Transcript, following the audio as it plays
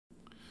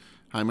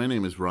Hi, my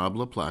name is Rob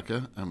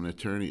LaPlaca. I'm an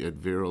attorney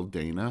at Viral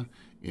Dana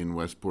in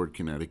Westport,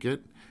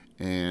 Connecticut,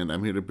 and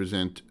I'm here to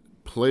present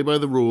play by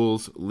the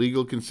rules,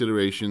 legal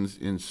considerations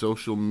in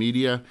social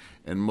media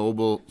and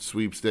mobile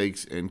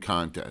sweepstakes and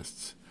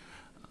contests.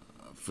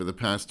 For the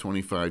past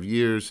 25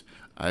 years,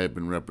 I have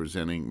been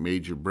representing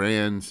major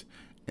brands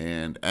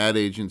and ad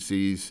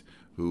agencies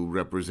who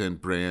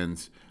represent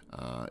brands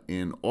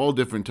in all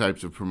different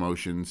types of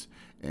promotions.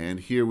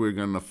 And here we're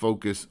going to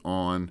focus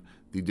on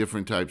the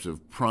different types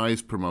of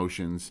prize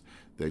promotions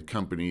that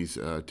companies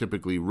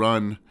typically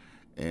run.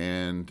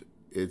 And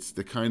it's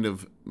the kind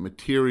of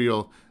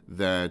material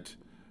that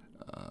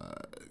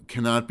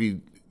cannot be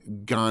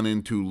gone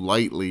into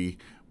lightly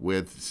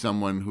with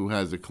someone who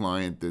has a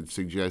client that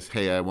suggests,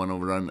 hey, I want to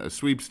run a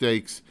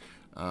sweepstakes.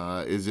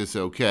 Is this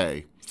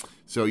okay?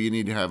 So you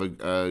need to have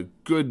a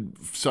good,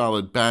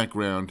 solid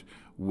background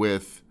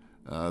with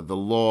the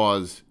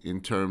laws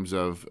in terms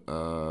of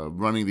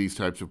running these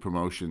types of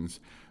promotions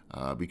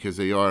because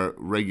they are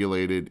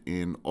regulated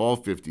in all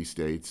 50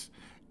 states.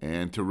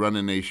 And to run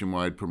a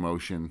nationwide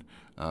promotion,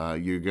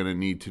 you're going to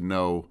need to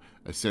know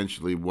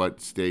essentially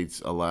what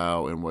states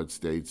allow and what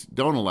states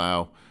don't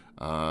allow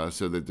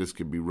so that this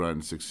can be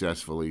run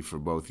successfully for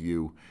both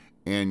you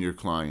and your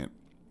client.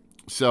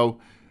 So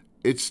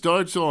it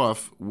starts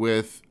off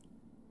with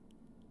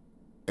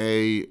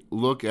a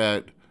look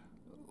at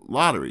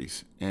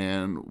lotteries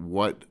and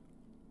what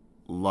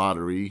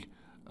lottery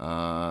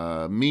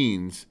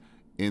means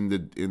in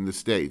the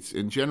states.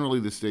 And generally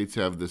the states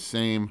have the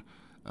same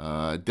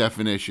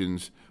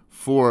definitions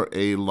for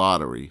a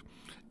lottery.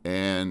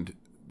 And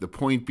the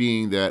point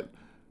being that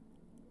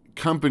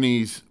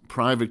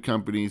private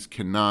companies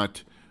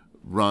cannot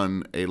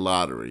run a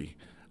lottery.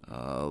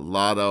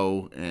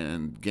 Lotto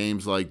and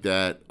games like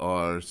that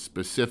are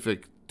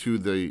specific to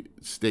the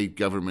state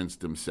governments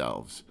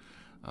themselves.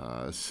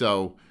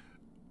 So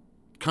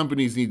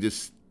companies need to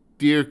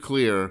steer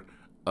clear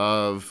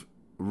of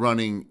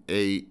running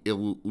a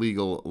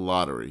illegal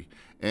lottery.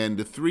 And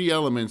the three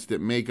elements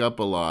that make up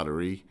a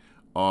lottery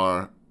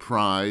are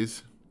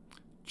prize,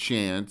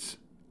 chance,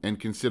 and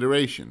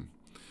consideration.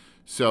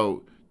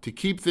 So to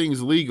keep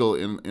things legal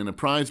in a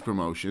prize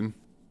promotion,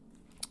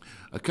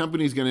 a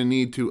company is going to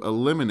need to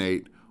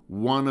eliminate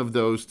one of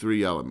those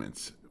three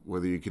elements,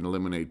 whether you can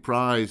eliminate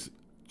prize,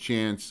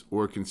 chance,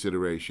 or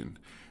consideration.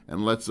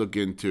 And let's look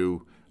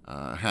into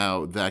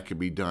how that could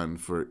be done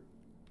for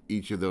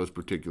each of those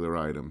particular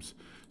items.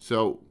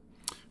 So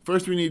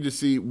first we need to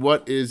see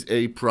what is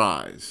a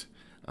prize.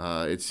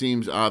 It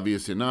seems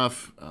obvious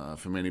enough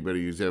from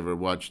anybody who's ever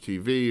watched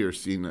TV or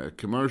seen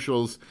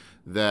commercials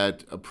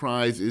that a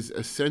prize is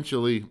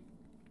essentially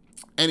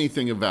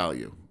anything of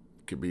value.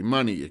 It could be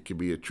money, it could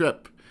be a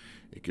trip,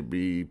 it could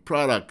be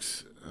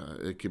products,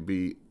 it could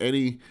be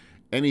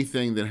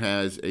anything that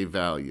has a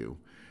value.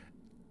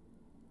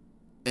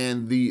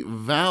 And the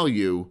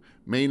value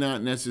may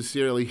not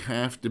necessarily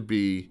have to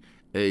be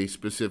a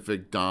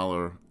specific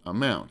dollar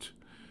amount,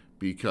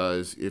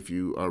 because if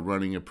you are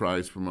running a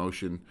prize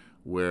promotion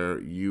where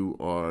you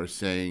are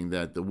saying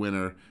that the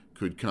winner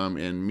could come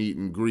and meet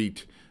and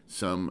greet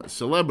some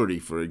celebrity,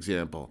 for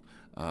example,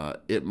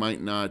 it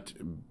might not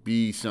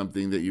be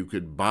something that you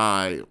could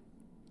buy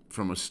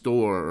from a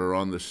store or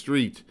on the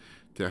street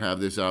to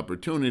have this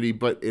opportunity,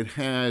 but it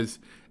has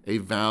a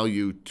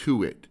value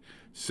to it.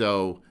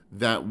 So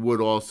that would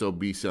also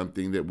be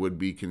something that would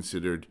be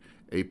considered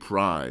a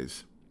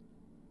prize.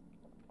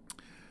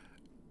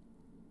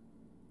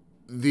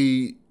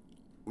 The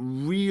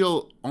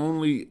real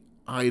only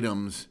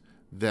items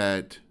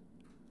that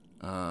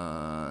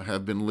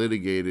have been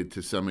litigated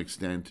to some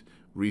extent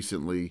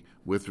recently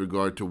with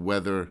regard to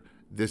whether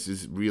this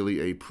is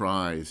really a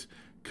prize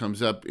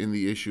comes up in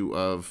the issue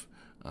of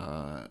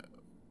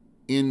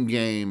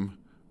in-game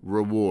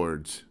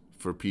rewards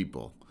for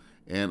people.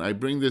 And I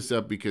bring this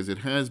up because it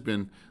has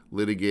been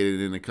litigated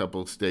in a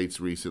couple of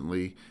states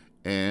recently,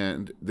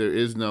 and there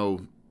is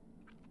no,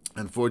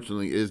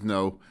 unfortunately,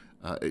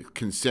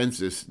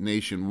 consensus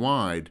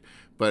nationwide.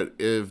 But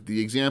if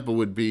the example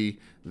would be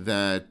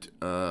that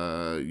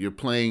you're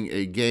playing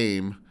a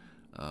game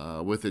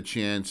with a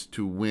chance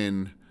to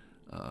win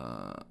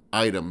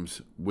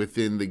items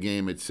within the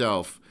game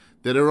itself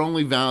that are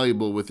only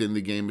valuable within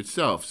the game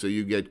itself. So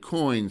you get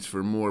coins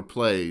for more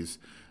plays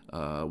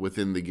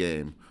within the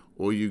game,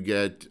 or you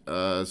get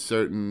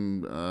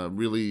certain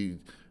really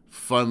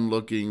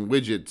fun-looking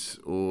widgets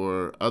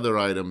or other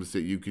items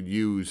that you could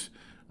use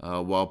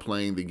while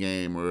playing the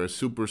game, or a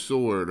super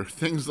sword, or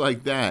things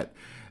like that.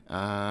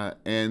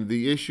 And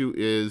the issue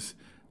is,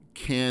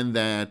 can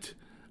that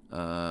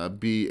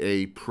be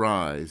a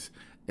prize?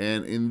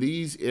 And in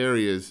these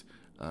areas,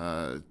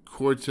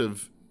 courts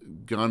have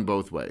gone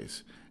both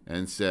ways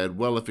and said,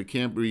 well, if it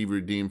can't be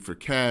redeemed for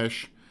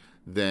cash,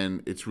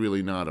 then it's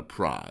really not a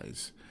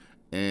prize.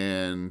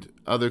 And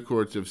other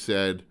courts have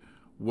said,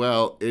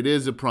 well, it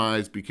is a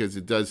prize because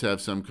it does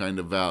have some kind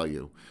of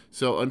value.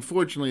 So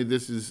unfortunately,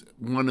 this is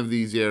one of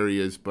these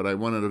areas, but I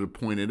wanted to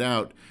point it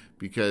out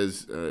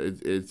because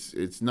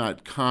it's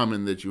not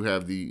common that you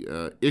have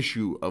the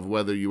issue of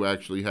whether you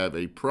actually have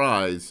a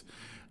prize,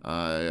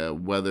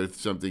 whether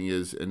something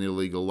is an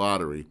illegal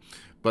lottery.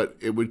 But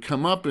it would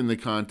come up in the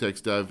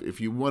context of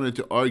if you wanted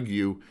to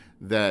argue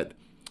that,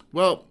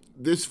 well,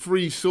 this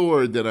free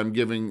sword that I'm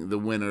giving the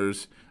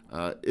winners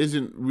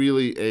isn't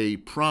really a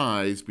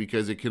prize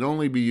because it can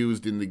only be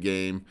used in the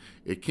game.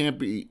 It can't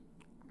be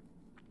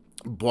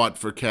bought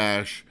for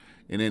cash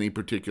in any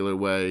particular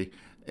way,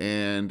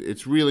 and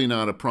it's really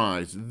not a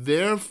prize.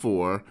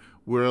 Therefore,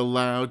 we're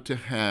allowed to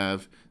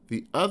have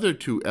the other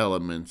two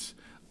elements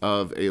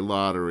of a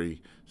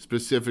lottery,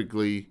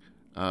 specifically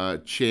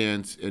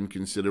chance and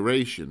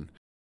consideration.